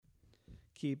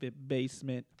Keep It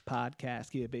Basement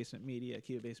podcast, Keep It Basement Media,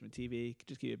 Keep It Basement TV,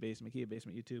 just Keep It Basement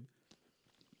YouTube.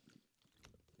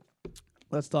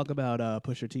 Let's talk about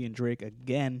Pusha T and Drake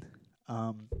again.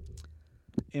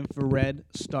 Infrared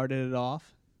started it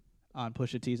off on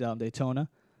Pusha T's album Daytona.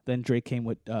 Then Drake came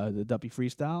with the Duppy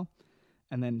Freestyle.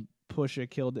 And then Pusha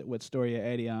killed it with Storia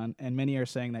Edion. And many are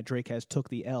saying that Drake has took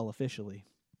the L officially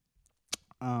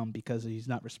because he's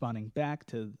not responding back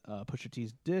to Pusha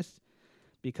T's diss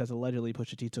because allegedly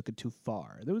Pusha T took it too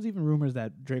far. There was even rumors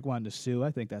that Drake wanted to sue.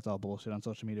 I think that's all bullshit on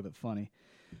social media, but funny.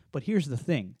 But here's the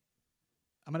thing.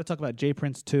 I'm going to talk about J.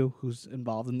 Prince, too, who's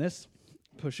involved in this.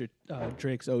 Pusha,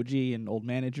 Drake's OG and old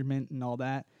management and all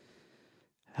that.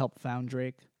 Helped found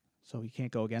Drake, so he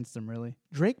can't go against him, really.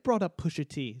 Drake brought up Pusha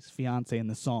T's fiance in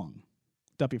the song,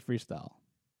 Duppy Freestyle.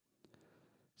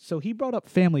 So he brought up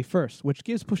family first, which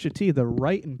gives Pusha T the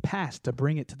right and pass to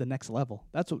bring it to the next level.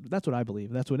 That's what I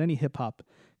believe. That's what any hip-hop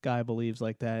guy believes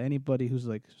like that. Anybody who's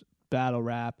like battle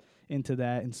rap into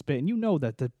that and spit, and you know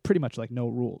that they're pretty much like no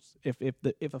rules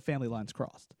if a family line's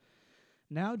crossed.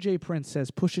 Now J. Prince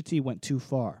says Pusha T went too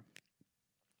far.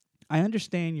 I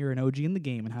understand you're an OG in the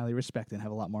game and highly respected and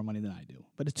have a lot more money than I do.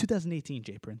 But it's 2018,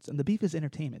 J. Prince, and the beef is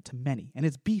entertainment to many. And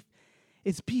it's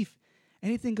beef.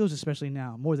 Anything goes, especially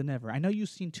now, more than ever. I know you've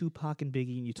seen Tupac and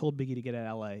Biggie, and you told Biggie to get out of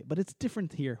L.A., but it's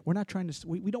different here. We're not trying to...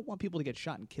 We don't want people to get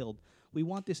shot and killed. We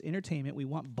want this entertainment. We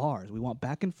want bars. We want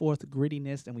back and forth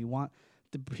grittiness, and we want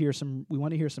to hear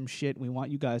some shit. We want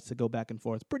you guys to go back and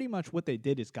forth. Pretty much what they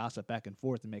did is gossip back and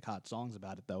forth and make hot songs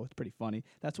about it, though. It's pretty funny.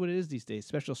 That's what it is these days.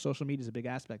 Special social media is a big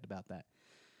aspect about that.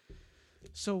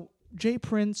 So, J.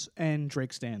 Prince and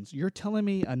Drake stands. You're telling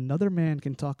me another man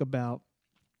can talk about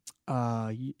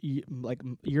like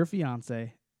your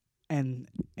fiance and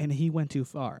he went too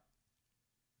far.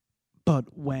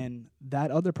 But when that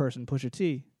other person, Pusha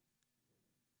T,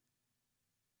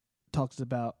 talks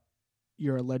about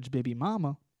your alleged baby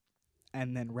mama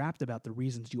and then rapped about the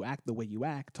reasons you act the way you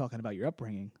act, talking about your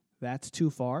upbringing, that's too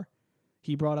far.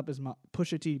 He brought up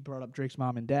Pusha T brought up Drake's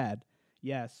mom and dad.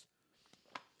 Yes.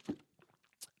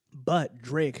 But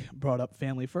Drake brought up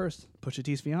family first, Pusha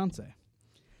T's fiance.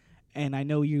 And I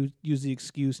know you used the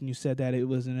excuse and you said that it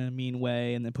was in a mean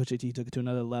way and then Pusha T took it to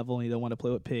another level and you don't want to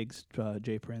play with pigs,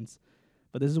 J. Prince.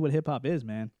 But this is what hip-hop is,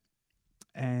 man.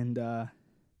 And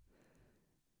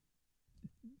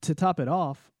to top it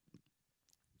off,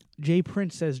 J.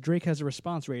 Prince says Drake has a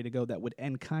response ready to go that would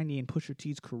end Kanye and Pusha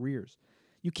T's careers.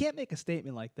 You can't make a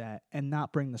statement like that and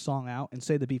not bring the song out and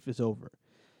say the beef is over.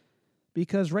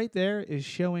 Because right there is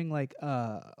showing like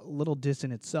a little diss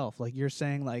in itself. Like you're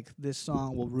saying like this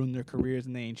song will ruin their careers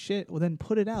and they ain't shit. Well, then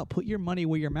put it out. Put your money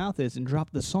where your mouth is and drop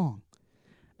the song.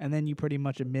 And then you pretty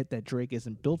much admit that Drake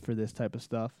isn't built for this type of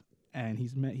stuff. And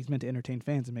he's meant to entertain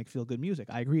fans and make feel good music.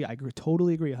 I agree.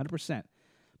 Totally agree 100%.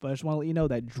 But I just want to let you know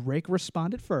that Drake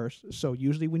responded first. So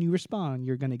usually when you respond,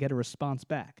 you're going to get a response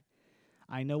back.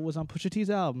 I know it was on Pusha T's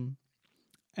album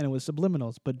and it was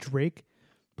subliminals, but Drake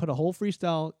put a whole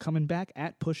freestyle coming back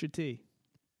at Pusha T.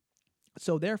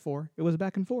 So therefore, it was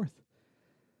back and forth.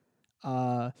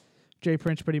 J.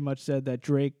 Prince pretty much said that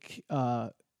Drake,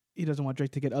 he doesn't want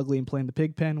Drake to get ugly and play in the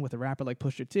pig pen with a rapper like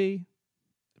Pusha T.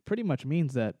 It pretty much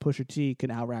means that Pusha T can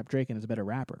out-rap Drake and is a better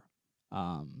rapper.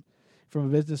 From a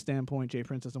business standpoint, J.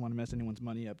 Prince doesn't want to mess anyone's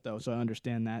money up, though, so I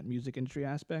understand that music industry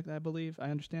aspect, I believe. I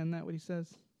understand that, what he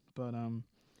says. But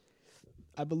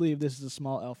I believe this is a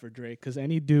small L for Drake, because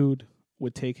any dude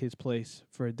would take his place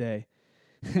for a day,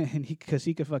 and because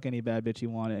he could fuck any bad bitch he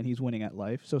wanted, and he's winning at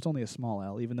life. So it's only a small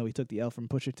L, even though he took the L from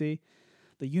Pusha T.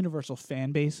 The universal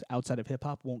fan base outside of hip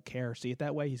hop won't care or see it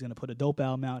that way. He's gonna put a dope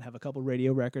album out, have a couple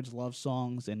radio records, love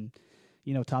songs, and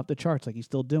top the charts like he's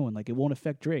still doing. Like it won't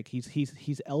affect Drake.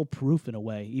 He's L proof in a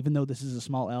way. Even though this is a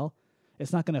small L,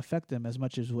 it's not gonna affect him as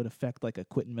much as it would affect like a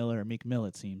Quentin Miller or Meek Mill.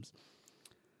 It seems.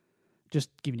 Just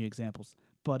giving you examples,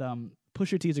 but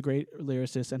Pusha T is a great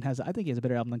lyricist and I think he has a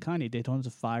better album than Kanye. Daytona's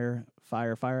a fire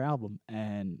album.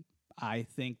 And I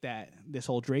think that this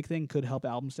whole Drake thing could help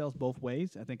album sales both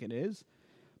ways. I think it is.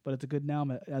 But it's a good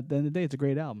album. At the end of the day, it's a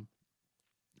great album.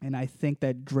 And I think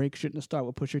that Drake shouldn't have started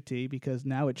with Pusha T because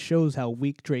now it shows how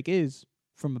weak Drake is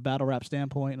from a battle rap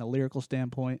standpoint and a lyrical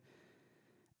standpoint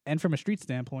and from a street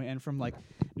standpoint. And from like,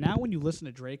 now when you listen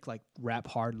to Drake like rap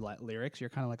hard lyrics, you're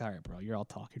kind of like, all right, bro, you're all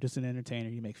talk. You're just an entertainer.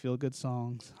 You make feel good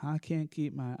songs. I can't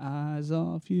keep my eyes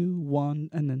off you.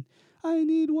 And then I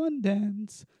need one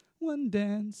dance.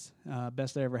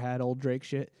 Best I ever had, old Drake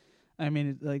shit. I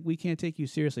mean, like we can't take you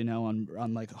seriously now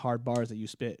on like hard bars that you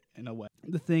spit in a way.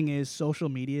 The thing is, social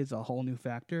media is a whole new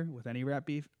factor with any rap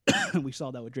beef. We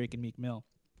saw that with Drake and Meek Mill.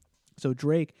 So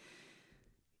Drake,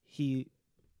 he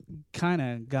kind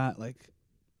of got like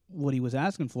what he was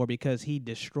asking for because he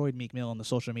destroyed Meek Mill on the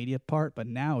social media part. But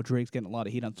now Drake's getting a lot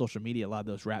of heat on social media. A lot of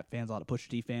those rap fans, a lot of Pusha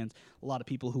T fans, a lot of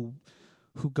people who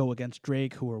go against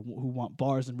Drake, who want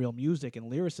bars and real music and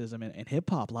lyricism and hip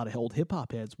hop. A lot of old hip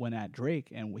hop heads went at Drake,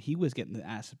 and he was getting the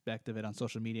aspect of it on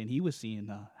social media, and he was seeing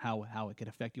how it could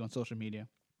affect you on social media.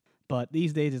 But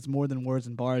these days, it's more than words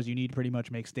and bars. You need to pretty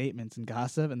much make statements and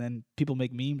gossip, and then people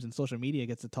make memes, and social media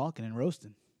gets to talking and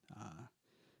roasting.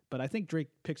 But I think Drake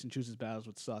picks and chooses battles,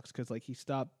 which sucks, because like he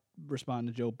stopped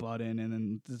responding to Joe Budden, and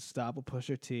then just stop with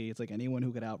Pusha T. It's like anyone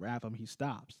who could out rap him, he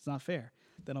stops. It's not fair.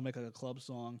 Then I'll make like a club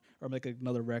song or make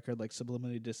another record like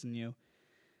subliminally dissing you.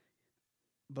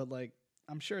 But like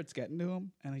I'm sure it's getting to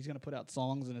him, and he's gonna put out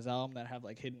songs in his album that have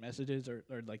like hidden messages or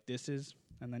like disses,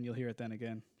 and then you'll hear it then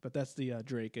again. But that's the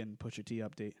Drake and Pusha T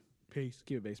update. Peace.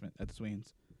 Keep it basement at the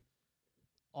Sweens.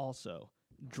 Also,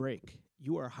 Drake,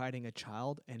 you are hiding a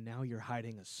child, and now you're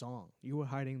hiding a song. You were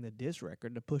hiding the diss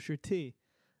record to Pusha T.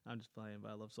 I'm just playing, but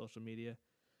I love social media.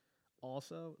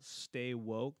 Also, stay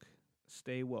woke.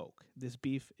 Stay woke. This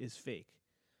beef is fake.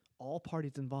 All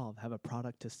parties involved have a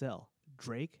product to sell.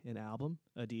 Drake, an album.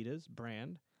 Adidas,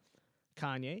 brand.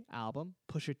 Kanye, album.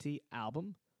 Pusha T,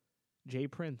 album. Jay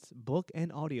Prince, book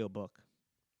and audiobook.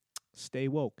 Stay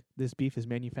woke. This beef is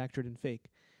manufactured and fake.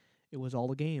 It was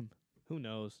all a game. Who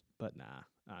knows? But nah,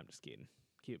 I'm just kidding.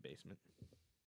 Keep it basement.